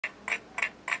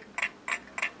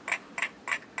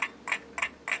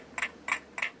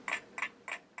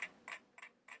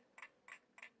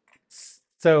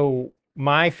So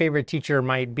my favorite teacher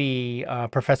might be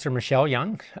Professor Michelle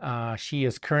Young. She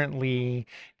is currently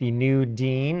the new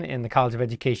dean in the College of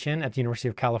Education at the University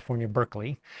of California,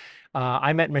 Berkeley.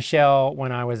 I met Michelle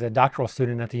when I was a doctoral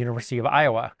student at the University of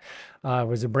Iowa. I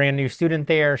was a brand new student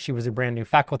there. She was a brand new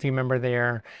faculty member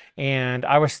there. And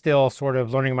I was still sort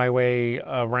of learning my way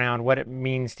around what it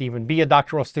means to even be a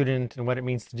doctoral student and what it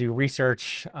means to do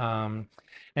research. And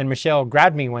Michelle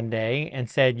grabbed me one day and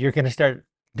said, "You're going to start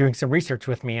doing some research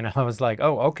with me." And I was like,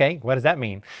 "Oh, okay. What does that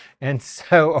mean?" And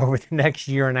so over the next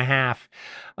year and a half,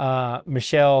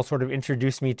 Michelle sort of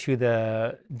introduced me to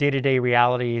the day-to-day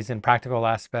realities and practical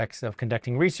aspects of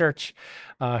conducting research.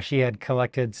 She had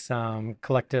collected some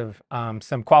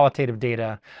qualitative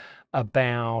data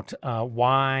about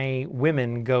why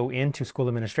women go into school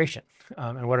administration,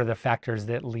 and what are the factors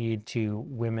that lead to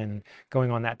women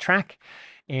going on that track.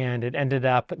 And it ended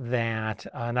up that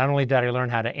not only did I learn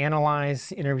how to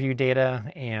analyze interview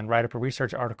data and write up a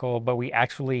research article, but we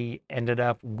actually ended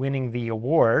up winning the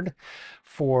award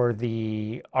for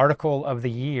the article of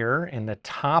the year in the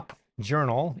top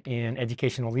journal in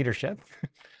educational leadership.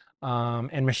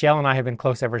 And Michelle and I have been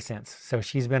close ever since. So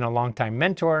she's been a longtime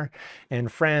mentor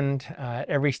and friend at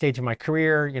every stage of my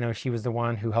career. You know, she was the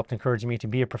one who helped encourage me to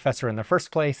be a professor in the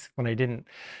first place when I didn't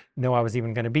know I was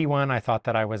even going to be one. I thought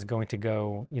that I was going to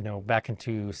go, back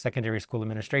into secondary school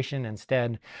administration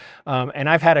instead. And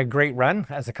I've had a great run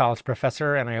as a college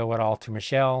professor, and I owe it all to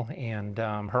Michelle and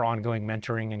her ongoing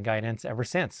mentoring and guidance ever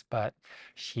since. But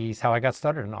she's how I got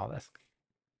started in all this.